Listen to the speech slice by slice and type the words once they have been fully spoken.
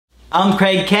I'm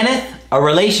Craig Kenneth, a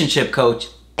relationship coach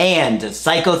and a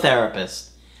psychotherapist.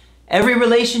 Every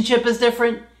relationship is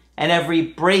different and every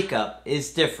breakup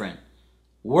is different.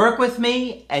 Work with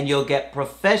me and you'll get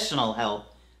professional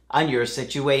help on your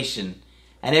situation.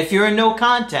 And if you're in no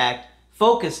contact,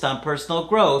 focused on personal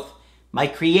growth, my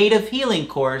creative healing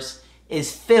course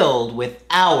is filled with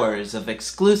hours of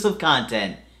exclusive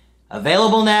content.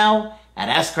 Available now at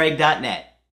AskCraig.net.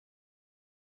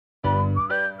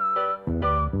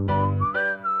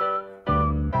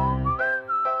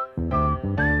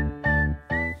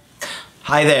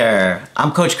 Hi there,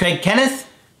 I'm Coach Craig Kenneth.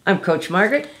 I'm Coach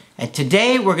Margaret. And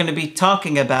today we're going to be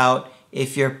talking about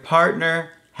if your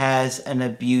partner has an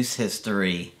abuse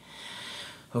history.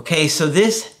 Okay, so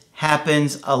this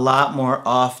happens a lot more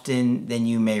often than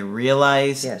you may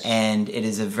realize. Yes. And it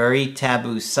is a very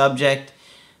taboo subject,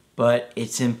 but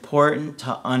it's important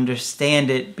to understand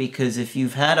it because if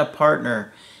you've had a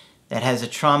partner that has a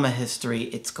trauma history,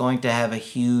 it's going to have a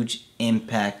huge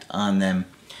impact on them.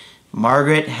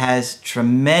 Margaret has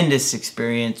tremendous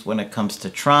experience when it comes to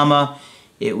trauma.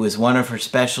 It was one of her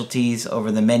specialties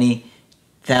over the many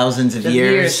thousands of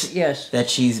years yes, that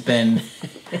she's been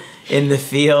in the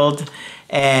field.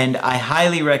 And I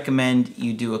highly recommend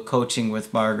you do a coaching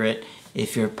with Margaret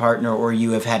if your partner or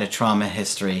you have had a trauma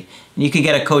history. And you can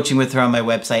get a coaching with her on my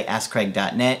website,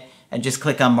 AskCraig.net, and just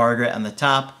click on Margaret on the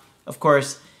top. Of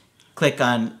course, click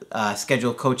on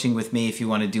schedule coaching with me if you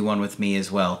want to do one with me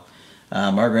as well.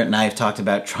 Margaret and I have talked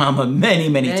about trauma many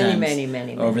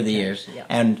times over the years. Yeah.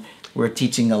 And we're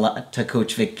teaching a lot to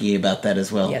Coach Vicky about that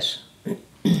as well. Yes.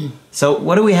 So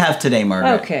what do we have today,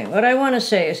 Margaret? Okay, what I want to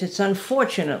say is it's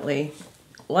unfortunately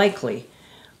likely,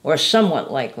 or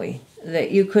somewhat likely,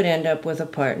 that you could end up with a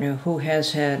partner who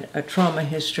has had a trauma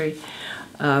history.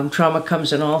 Trauma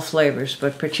comes in all flavors,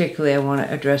 but particularly I want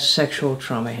to address sexual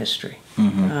trauma history.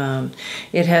 Mm-hmm.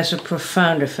 It has a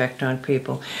profound effect on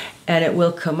people, and it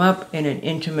will come up in an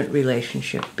intimate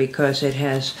relationship because it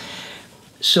has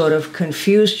sort of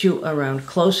confused you around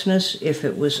closeness, if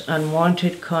it was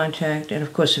unwanted contact, and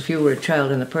of course if you were a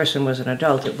child and the person was an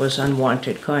adult, it was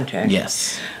unwanted contact.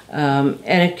 Yes. And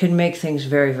it can make things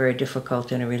very, very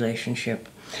difficult in a relationship.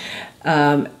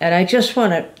 And I just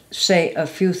want to say a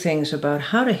few things about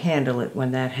how to handle it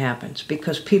when that happens,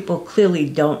 because people clearly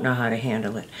don't know how to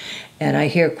handle it. And I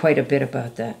hear quite a bit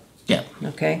about that. Yeah.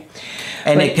 Okay?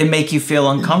 And it can make you feel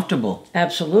uncomfortable.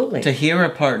 Absolutely. To hear a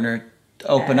partner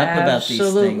open up about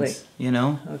these things, you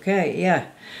know? Okay, yeah.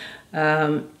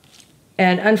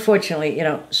 And unfortunately, you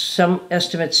know, some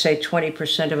estimates say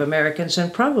 20% of Americans,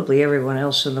 and probably everyone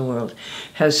else in the world,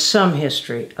 has some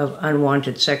history of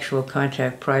unwanted sexual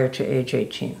contact prior to age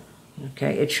 18.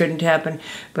 Okay, it shouldn't happen,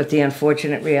 but the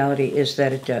unfortunate reality is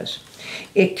that it does.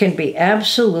 It can be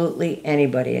absolutely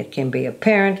anybody. It can be a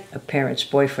parent's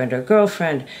boyfriend or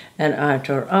girlfriend, an aunt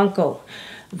or uncle,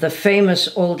 the famous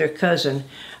older cousin.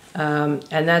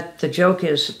 And that the joke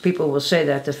is, people will say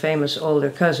that, the famous older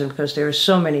cousin, because there are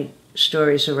so many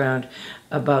stories around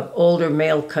about older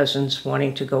male cousins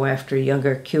wanting to go after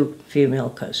younger, cute female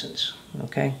cousins.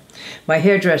 Okay? My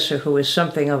hairdresser, who is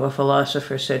something of a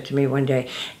philosopher, said to me one day,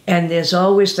 and there's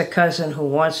always the cousin who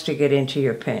wants to get into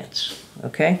your pants.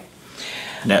 Okay?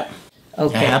 Yeah.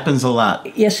 Okay. It happens a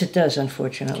lot. Yes, it does,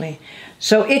 unfortunately.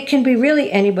 So it can be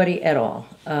really anybody at all.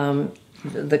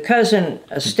 The cousin,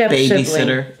 a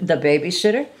step-sibling, the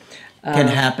babysitter. Can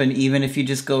happen even if you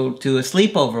just go to a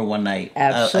sleepover one night.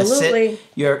 Absolutely.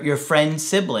 Your friend's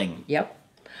sibling. Yep.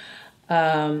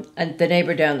 And the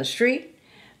neighbor down the street,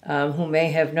 who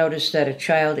may have noticed that a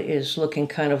child is looking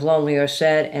kind of lonely or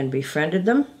sad and befriended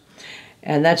them.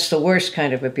 And that's the worst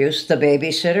kind of abuse. The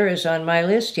babysitter is on my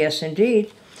list, yes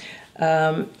indeed.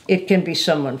 It can be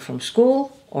someone from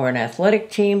school or an athletic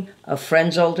team, a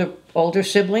friend's older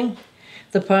sibling.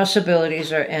 The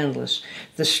possibilities are endless.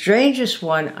 The strangest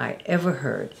one I ever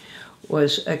heard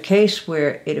was a case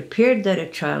where it appeared that a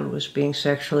child was being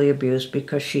sexually abused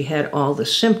because she had all the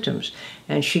symptoms,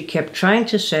 and she kept trying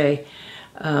to say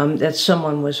that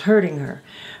someone was hurting her.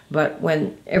 But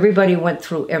when everybody went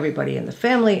through everybody in the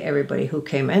family, everybody who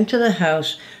came into the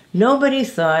house, nobody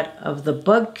thought of the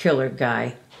bug killer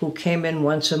guy who came in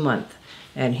once a month.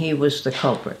 And he was the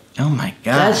culprit. Oh my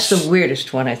gosh. That's the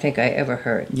weirdest one I think I ever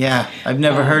heard. Yeah, I've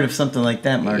never heard of something like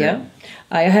that, Margaret. Yeah.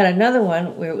 I had another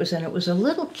one where it was a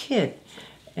little kid,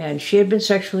 and she had been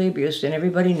sexually abused, and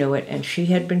everybody knew it, and she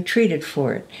had been treated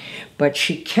for it. But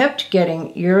she kept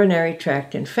getting urinary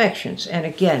tract infections, and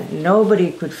again,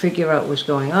 nobody could figure out what was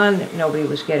going on, nobody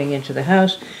was getting into the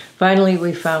house. Finally,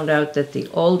 we found out that the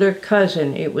older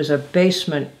cousin, it was a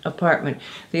basement apartment,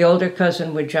 the older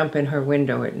cousin would jump in her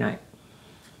window at night.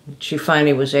 She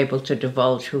finally was able to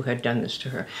divulge who had done this to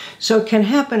her. So it can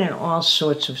happen in all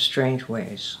sorts of strange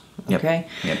ways, okay?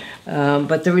 Yep.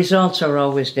 But the results are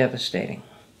always devastating.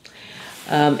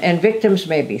 And victims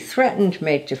may be threatened,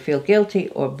 made to feel guilty,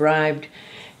 or bribed.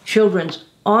 Children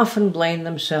often blame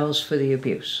themselves for the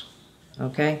abuse,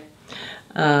 okay?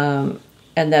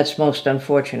 And that's most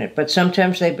unfortunate. But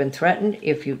sometimes they've been threatened.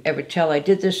 If you ever tell, I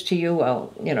did this to you,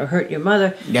 I'll, hurt your mother,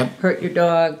 hurt your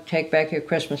dog, take back your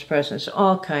Christmas presents,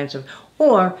 all kinds of,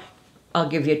 or I'll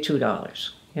give you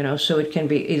 $2, so it can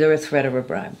be either a threat or a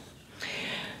bribe.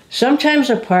 Sometimes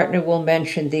a partner will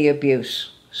mention the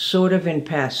abuse, sort of in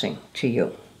passing to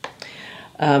you,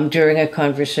 during a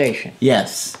conversation.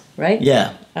 Yes. Right?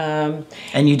 Yeah.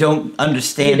 And you don't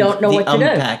understand the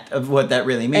impact of what that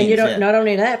really means. And you don't, not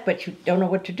only that, but you don't know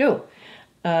what to do.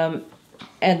 And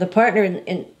the partner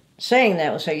in saying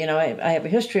that will say, I have a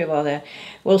history of all that,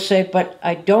 will say, but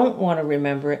I don't want to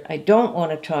remember it. I don't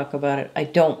want to talk about it. I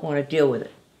don't want to deal with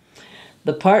it.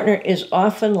 The partner is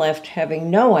often left having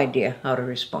no idea how to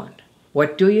respond.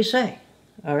 What do you say?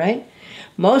 All right?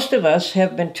 Most of us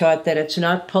have been taught that it's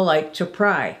not polite to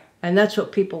pry. And that's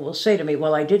what people will say to me.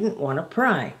 Well, I didn't want to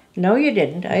pry. No, you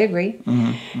didn't. I agree.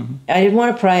 I didn't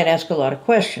want to pry and ask a lot of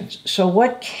questions. So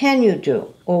what can you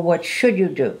do, or what should you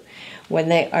do, when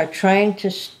they are trying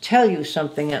to tell you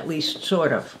something, at least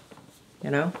sort of,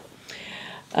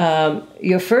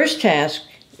 Your first task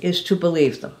is to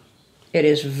believe them. It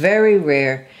is very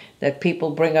rare that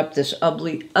people bring up this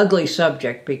ugly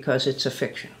subject because it's a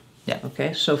fiction. Yeah.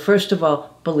 Okay? So first of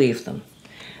all, believe them.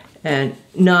 And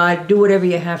nod, do whatever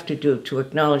you have to do to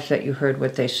acknowledge that you heard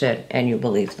what they said and you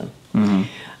believe them.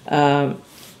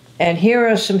 And here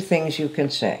are some things you can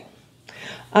say.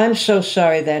 I'm so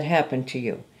sorry that happened to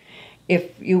you.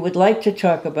 If you would like to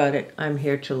talk about it, I'm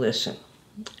here to listen.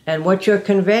 And what you're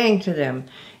conveying to them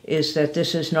is that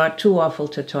this is not too awful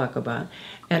to talk about,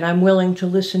 and I'm willing to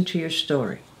listen to your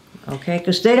story. Okay?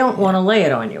 Because they don't want to lay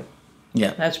it on you.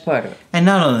 Yeah. That's part of it. And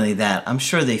not only that, I'm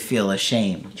sure they feel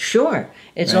ashamed. Sure.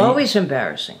 It's always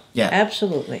embarrassing. Yeah.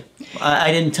 Absolutely.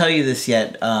 I didn't tell you this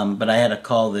yet, but I had a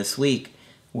call this week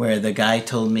where the guy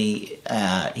told me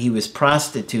he was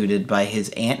prostituted by his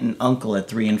aunt and uncle at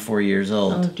 3 and 4 years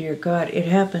old. Oh, dear God. It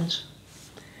happens.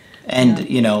 And,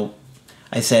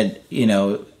 I said,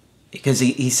 because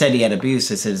he said he had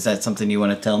abuse. I said, is that something you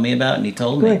want to tell me about? And he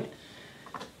told me.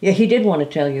 Yeah, he did want to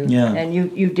tell you. Yeah. And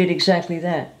you did exactly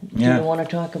that. Yeah. You want to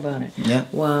talk about it. Yeah.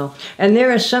 Wow. And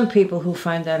there are some people who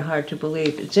find that hard to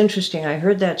believe. It's interesting. I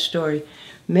heard that story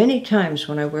many times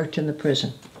when I worked in the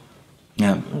prison.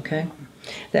 Yeah. Okay?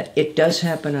 That it does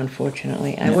happen,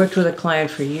 unfortunately. I worked with a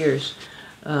client for years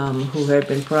who had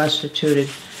been prostituted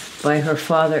by her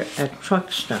father at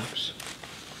truck stops.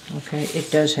 Okay? It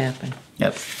does happen.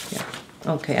 Yep. Yeah.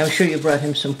 Okay. I'm sure you brought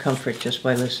him some comfort just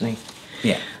by listening.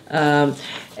 Yeah.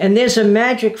 And there's a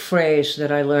magic phrase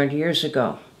that I learned years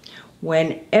ago.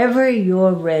 Whenever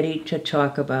you're ready to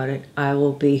talk about it, I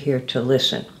will be here to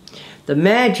listen. The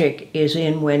magic is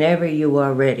in whenever you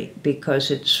are ready, because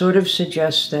it sort of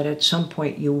suggests that at some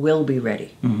point you will be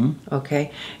ready.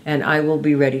 Okay? And I will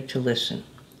be ready to listen.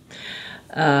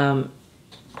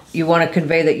 You want to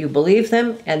convey that you believe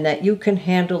them and that you can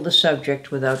handle the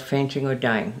subject without fainting or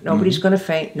dying. Nobody's going to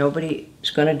faint, nobody's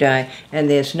going to die, and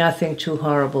there's nothing too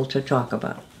horrible to talk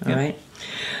about, all right?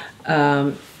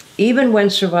 Even when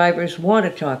survivors want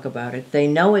to talk about it, they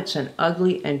know it's an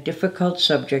ugly and difficult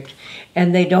subject,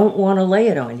 and they don't want to lay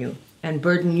it on you and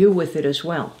burden you with it as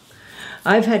well.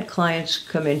 I've had clients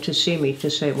come in to see me to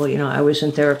say, well, I was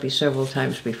in therapy several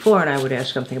times before, and I would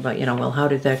ask something about, well, how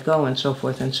did that go, and so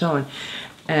forth and so on.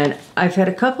 And I've had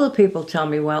a couple of people tell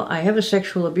me, well, I have a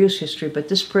sexual abuse history, but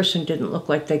this person didn't look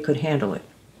like they could handle it.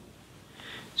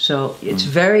 So it's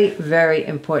very, very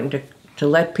important to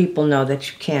let people know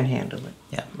that you can handle it.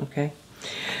 Yeah. Okay?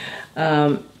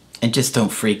 And just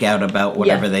don't freak out about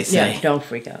whatever they say. Yeah, don't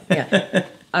freak out. Yeah.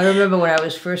 I remember when I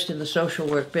was first in the social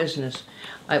work business,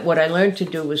 what I learned to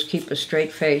do was keep a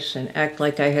straight face and act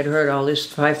like I had heard all this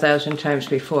 5,000 times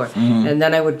before. And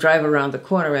then I would drive around the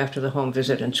corner after the home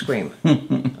visit and scream.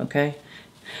 Okay?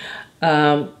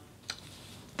 They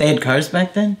had cars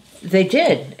back then? They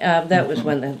did. That was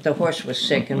when the horse was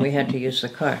sick and we had to use the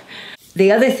car.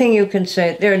 The other thing you can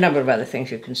say, there are a number of other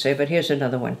things you can say, but here's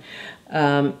another one.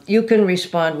 You can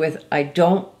respond with, I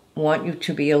don't want you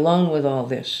to be alone with all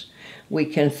this. We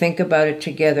can think about it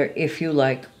together if you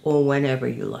like, or whenever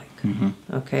you like.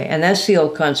 Okay, and that's the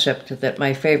old concept that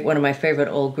one of my favorite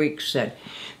old Greeks said,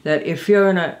 that if you're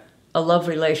in a love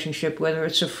relationship, whether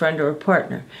it's a friend or a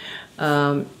partner,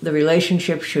 the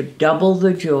relationship should double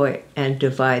the joy and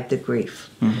divide the grief.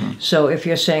 So if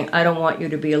you're saying, I don't want you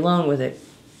to be alone with it,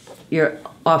 you're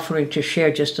offering to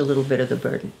share just a little bit of the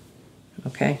burden,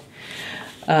 okay?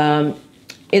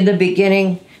 In the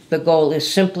beginning, the goal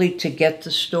is simply to get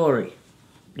the story.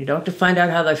 You don't have to find out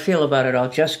how they feel about it all.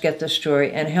 Just get the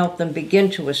story and help them begin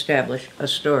to establish a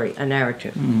story, a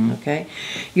narrative, okay?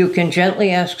 You can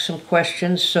gently ask some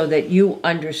questions so that you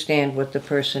understand what the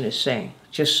person is saying,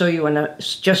 just so you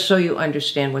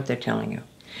understand what they're telling you.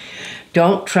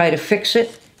 Don't try to fix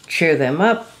it, cheer them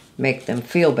up, make them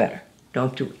feel better.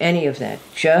 Don't do any of that.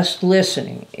 Just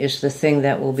listening is the thing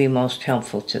that will be most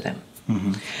helpful to them.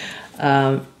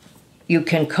 You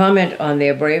can comment on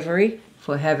their bravery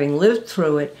for having lived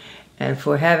through it and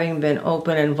for having been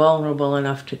open and vulnerable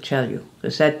enough to tell you,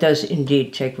 because that does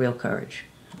indeed take real courage,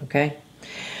 okay?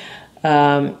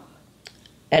 And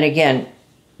again,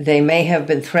 they may have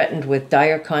been threatened with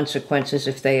dire consequences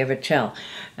if they ever tell.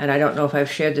 And I don't know if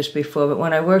I've shared this before, but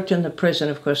when I worked in the prison,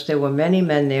 of course, there were many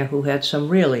men there who had some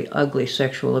really ugly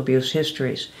sexual abuse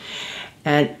histories.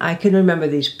 And I can remember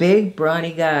these big,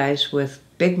 brawny guys with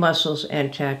big muscles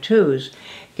and tattoos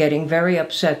getting very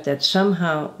upset that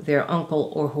somehow their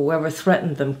uncle or whoever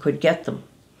threatened them could get them.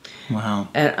 Wow.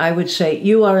 And I would say,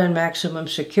 you are in maximum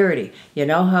security. You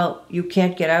know how you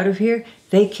can't get out of here?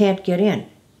 They can't get in.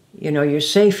 You know, you're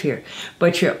safe here.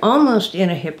 But you're almost in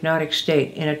a hypnotic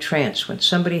state, in a trance, when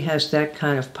somebody has that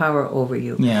kind of power over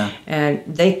you. Yeah.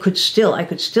 And I could still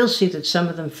see that some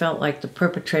of them felt like the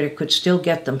perpetrator could still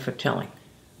get them for telling.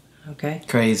 Okay?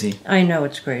 Crazy. I know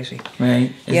it's crazy.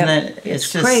 Right? Isn't it?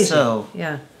 It's just crazy. So...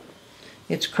 Yeah.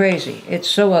 It's crazy. It's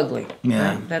so ugly.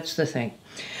 Yeah. Right? That's the thing.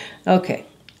 Okay.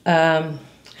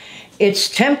 It's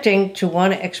tempting to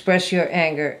want to express your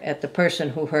anger at the person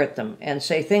who hurt them and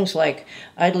say things like,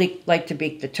 I'd like to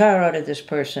beat the tar out of this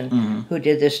person who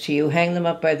did this to you, hang them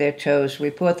up by their toes,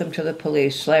 report them to the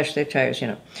police, slash their tires, you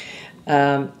know.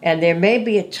 And there may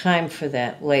be a time for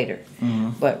that later.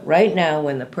 But right now,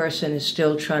 when the person is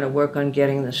still trying to work on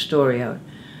getting the story out,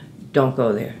 don't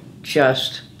go there.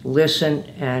 Just listen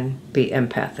and be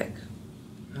empathic,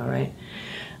 all right?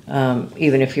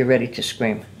 Even if you're ready to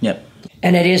scream. Yep.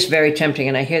 And it is very tempting,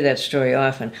 and I hear that story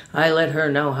often. I let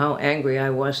her know how angry I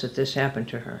was that this happened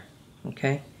to her,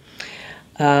 okay?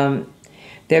 There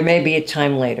may be a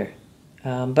time later.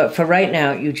 But for right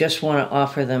now, you just want to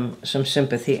offer them some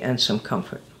sympathy and some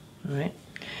comfort, all right?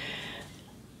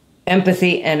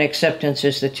 Empathy and acceptance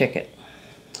is the ticket.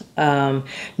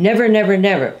 Never, never,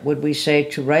 never would we say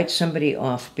to write somebody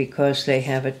off because they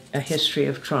have a history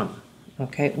of trauma,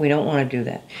 okay? We don't want to do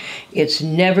that. It's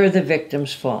never the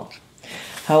victim's fault.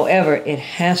 However, it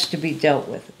has to be dealt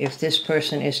with if this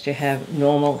person is to have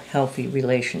normal, healthy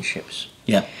relationships.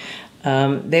 Yeah.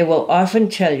 They will often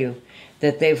tell you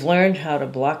that they've learned how to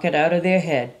block it out of their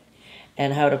head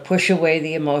and how to push away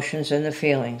the emotions and the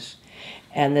feelings,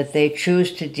 and that they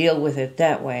choose to deal with it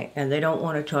that way, and they don't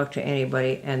want to talk to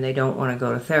anybody, and they don't want to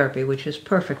go to therapy, which is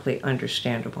perfectly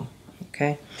understandable,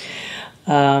 okay?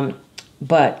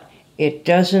 But it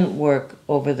doesn't work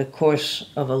over the course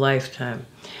of a lifetime,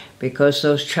 because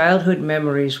those childhood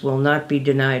memories will not be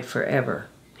denied forever,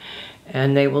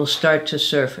 and they will start to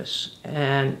surface.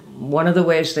 And one of the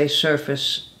ways they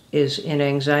surface is in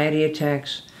anxiety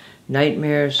attacks,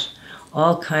 nightmares,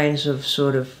 all kinds of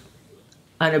sort of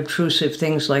unobtrusive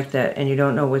things like that, and you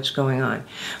don't know what's going on.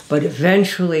 But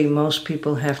eventually, most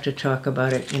people have to talk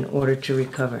about it in order to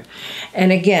recover.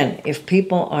 And again, if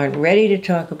people aren't ready to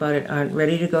talk about it, aren't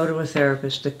ready to go to a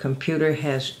therapist, the computer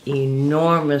has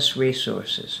enormous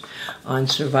resources on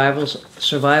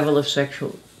survival of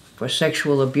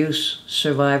sexual abuse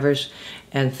survivors,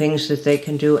 and things that they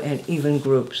can do, and even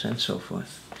groups and so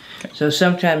forth. Okay. So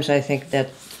sometimes I think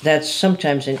that's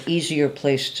sometimes an easier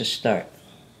place to start.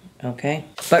 Okay?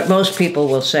 But most people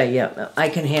will say, yeah, I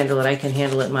can handle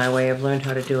it my way, I've learned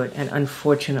how to do it, and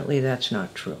unfortunately that's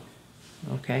not true.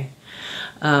 Okay?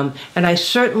 And I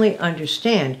certainly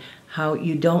understand how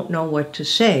you don't know what to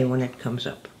say when it comes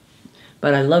up.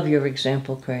 But I love your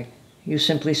example, Craig. You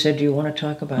simply said, do you want to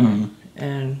talk about it?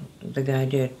 And the guy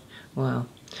did. Wow.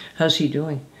 How's he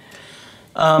doing?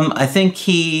 I think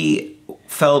he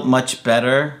felt much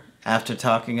better after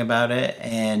talking about it,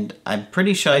 and I'm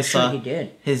pretty sure I saw he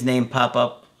did. His name pop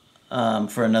up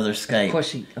for another Skype.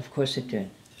 Of course it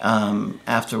did.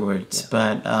 Afterwards.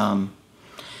 Yeah. But,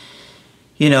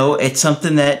 you know, it's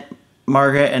something that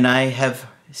Margaret and I have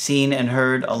seen and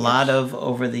heard a lot of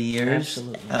over the years.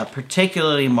 Absolutely.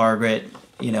 Particularly Margaret.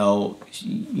 You know,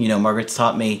 Margaret's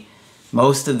taught me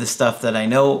most of the stuff that I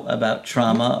know about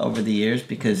trauma over the years,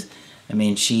 because, I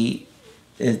mean,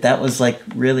 that was like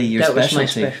really your specialty. That was my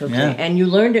specialty. Yeah. And you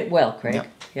learned it well, Craig. Yep.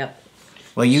 Yep.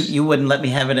 Well, you wouldn't let me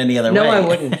have it any other way. No, I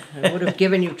wouldn't. I would have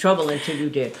given you trouble until you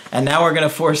did. And now we're going to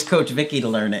force Coach Vicky to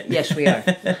learn it. Yes, we are.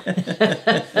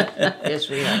 Yes,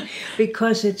 we are.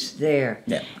 Because it's there.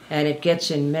 Yeah. And it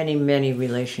gets in many, many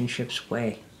relationships'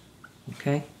 way.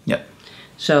 Okay? Yep.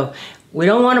 So we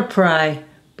don't want to pry,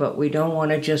 but we don't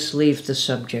want to just leave the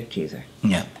subject either.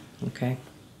 Yeah. Okay?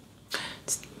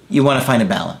 You want to find a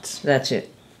balance. That's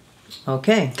it.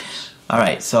 Okay. All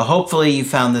right. So hopefully you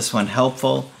found this one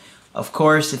helpful. Of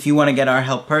course, if you want to get our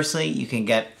help personally, you can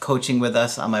get coaching with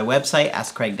us on my website,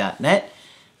 askcraig.net.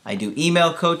 I do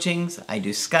email coachings. I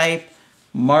do Skype.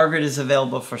 Margaret is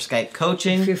available for Skype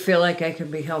coaching. If you feel like I can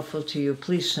be helpful to you,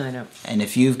 please sign up. And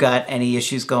if you've got any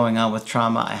issues going on with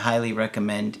trauma, I highly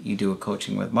recommend you do a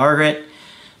coaching with Margaret.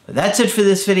 But that's it for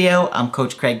this video. I'm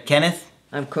Coach Craig Kenneth.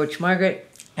 I'm Coach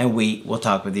Margaret. And we will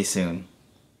talk with you soon.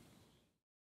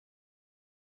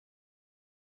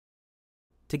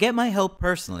 To get my help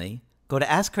personally, go to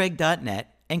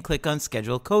askcraig.net and click on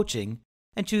Schedule Coaching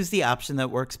and choose the option that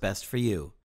works best for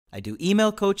you. I do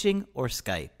email coaching or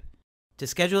Skype. To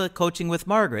schedule a coaching with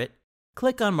Margaret,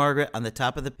 click on Margaret on the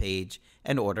top of the page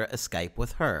and order a Skype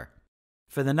with her.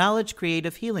 For the Knowledge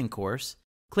Creative Healing course,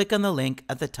 click on the link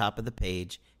at the top of the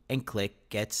page and click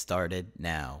Get Started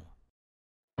Now.